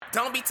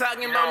Don't be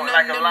talking You about know,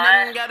 like nothing, a lion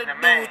nothing gotta and a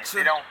do man, with they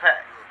you. don't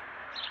pack.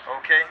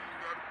 Okay?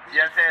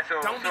 You understand?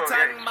 So, Don't be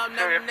talking about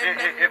nothing, nothing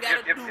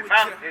gotta do with you.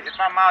 if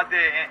I'm out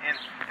there and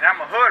I'm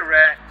a hood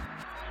rat,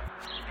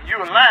 and you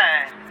a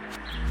lion,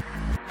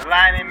 the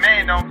lion and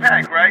man don't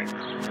pack, right?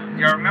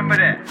 Y'all remember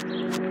that?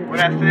 What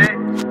I said?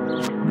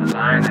 The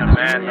lion and the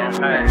man don't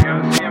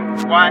pack.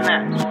 Yeah, why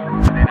not?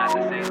 They're not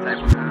the same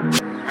type of kind.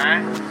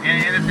 Alright?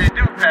 And if they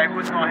do pack,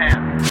 what's gonna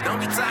happen? Don't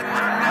be talking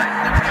about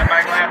nothing.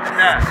 Somebody gonna have to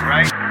die,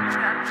 right?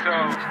 So,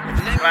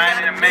 lion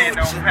and a man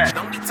don't pack.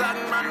 Don't be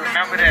talking about You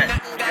remember that?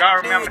 Y'all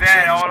remember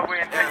that all the way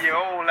until you're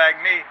old like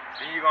me,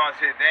 then you're gonna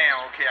say, damn,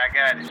 okay, I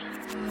got it.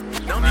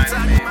 Don't be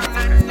talking about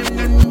nothing,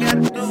 nothing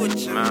gotta do with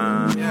you.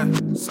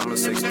 Man, summer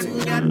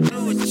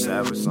 16,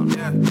 savage something.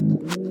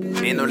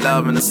 Ain't no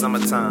love in the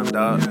summertime,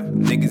 dog.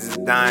 Niggas is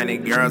dying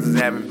and girls is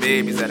having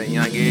babies at a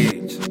young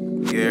age.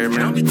 You hear me?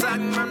 Don't be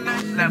talking about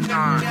nothing. Left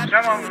on.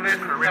 Some of them listen,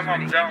 some of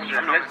them don't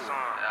listen.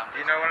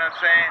 You know what I'm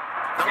saying?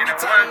 And the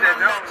ones that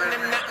don't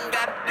listen,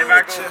 if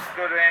I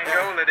go to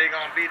Angola, they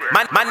gonna be there.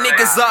 My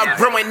niggas all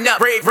growing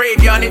up,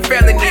 graveyard and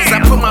felonies. I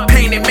put my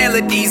pain in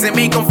melodies and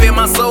make them feel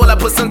my soul. I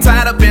put some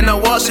tied up in a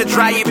washer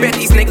dry. You bet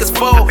these niggas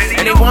fold.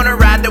 And they wanna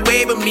ride the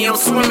wave with me. I'm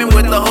swimming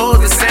with the hoes,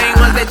 the same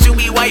ones that you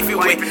be wifey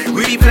with.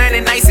 We be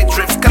planning icy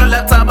trips, cuddle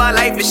up, talk about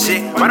life and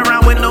shit. Run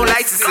around with no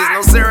licenses,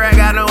 no sir, I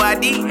got no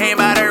ID. Ain't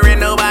about to rent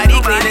nobody.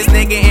 Cleanest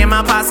nigga in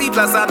my posse,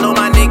 plus I know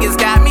my niggas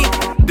got me.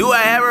 Do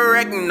I have a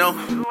record? No.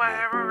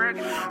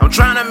 I'm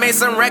tryna make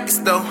some records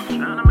though.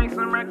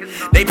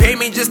 They pay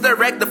me just to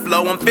wreck the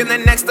flow. I'm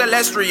feeling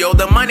extraterrestrial.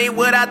 The money,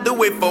 what I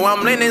do it for?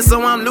 I'm winning,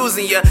 so I'm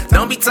losing ya.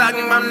 Don't be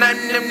talking about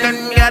nothing if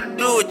nothing gotta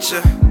do with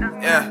ya.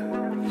 Yeah.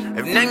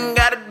 If nothing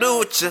gotta do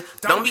with ya.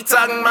 Don't be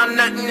talking about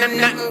nothing if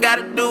nothing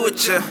gotta do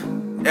with ya.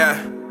 Yeah.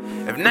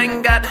 If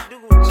nothing got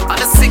all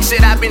the sick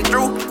shit I've been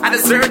through, I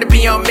deserve to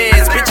be on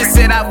meds. Bitches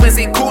said I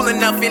wasn't cool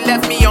enough and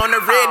left me on the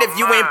red. If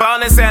you ain't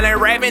ballin', sellin',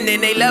 rapping, then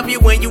they love you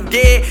when you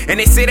get. And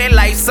they say that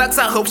life sucks,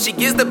 I hope she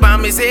gets the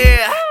bomb his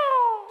head.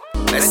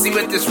 Let's see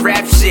what this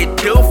rap shit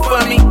do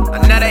for me.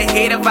 Another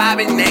hater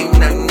vibing, ain't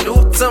nothing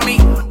new to me.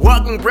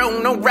 Walking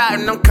broke, no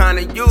riding, I'm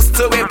kinda used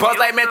to it. Balls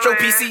like Metro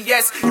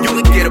PCS, you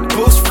could get a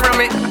boost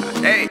from it.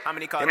 Hey,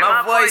 in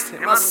my voice,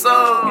 in my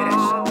soul,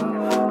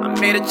 I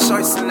made a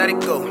choice and let it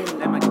go.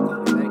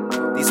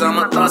 These are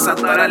my thoughts, I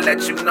thought I'd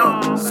let you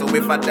know. So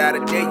if I die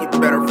today, you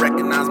better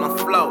recognize my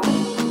flow.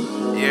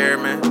 Yeah,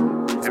 man.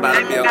 It's about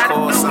to be a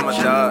cold summer,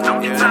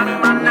 dog. Yeah,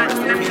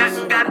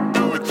 man.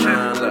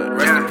 Look,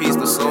 rest in peace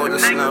to Soulja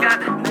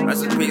Slim.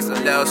 Rest in peace to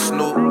Lil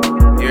Snoop.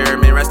 You hear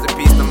me? Rest in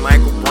peace to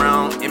Michael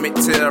Brown, Emmett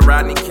Till,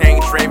 Rodney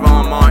King,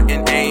 Trayvon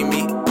Martin,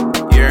 Amy.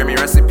 You hear me?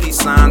 Rest in peace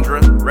Sandra.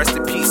 Rest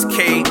in peace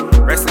Kate.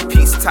 Rest in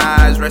peace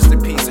Taj. Rest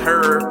in peace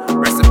Herb.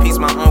 Rest in peace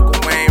my Uncle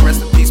Wayne.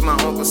 Rest in peace my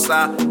Uncle Si.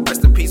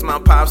 Rest in peace my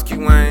Pops Q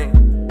Wayne.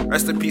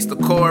 Rest in peace to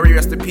Corey.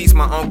 Rest in peace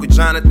my Uncle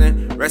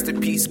Jonathan. Rest in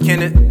peace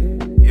Kenneth.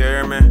 You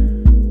hear me?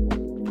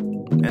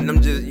 And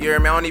them just, you hear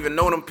me? I don't even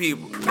know them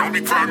people. Don't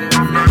be talking You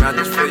hear me? I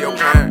just feel your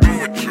pain. You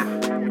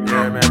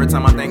hear me? Every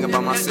time I think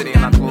about my city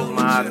and I close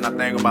my eyes and I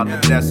think about the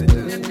deaths, it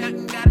just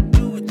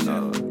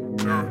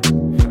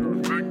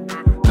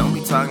don't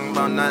be talking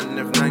about nothing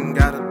if nothing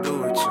gotta do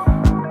with you.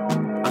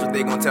 That's what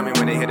they gonna tell me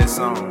when they hear this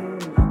song.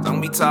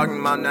 Don't be talking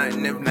about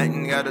nothing if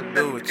nothing gotta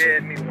do with you.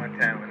 Scared me one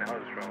time when I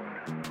was growing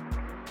up.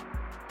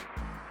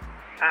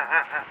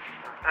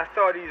 I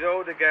saw these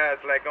older guys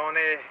like on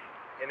there,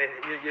 and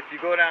if you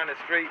go down the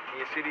street and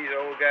you see these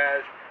old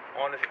guys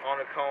on the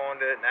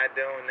corner not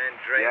doing nothing,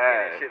 drinking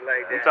and shit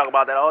like that. You talk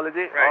about that all the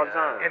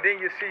time. And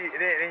then you see,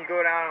 then you go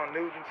down on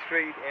Newton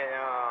Street and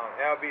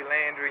LB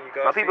Landry, and you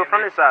go. My people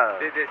from this side.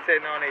 They're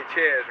sitting on their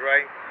chairs,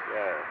 right?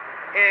 Yeah.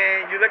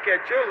 And you look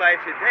at your life,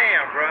 you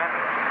damn, bro.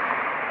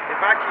 If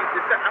I keep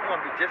this up, I'm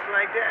gonna be just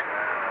like that.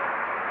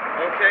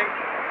 Okay?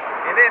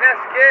 And then that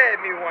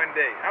scared me one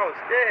day. I was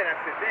scared. I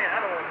said, damn, I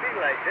don't want to be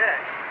like that.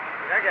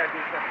 I gotta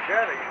do something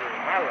better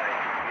in my life.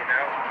 You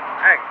know,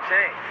 I can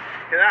change.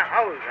 Cause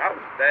I was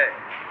bad.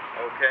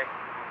 Okay?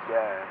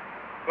 Yeah.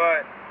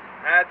 But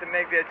I had to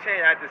make that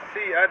change. I had to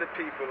see other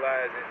people's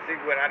lives and see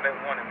what I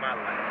didn't want in my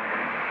life.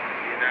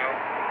 You know?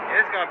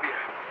 And it's gonna be,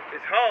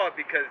 it's hard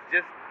because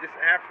just this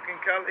African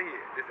color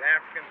here, this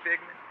African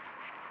pigment,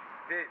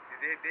 they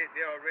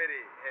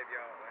already have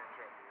y'all.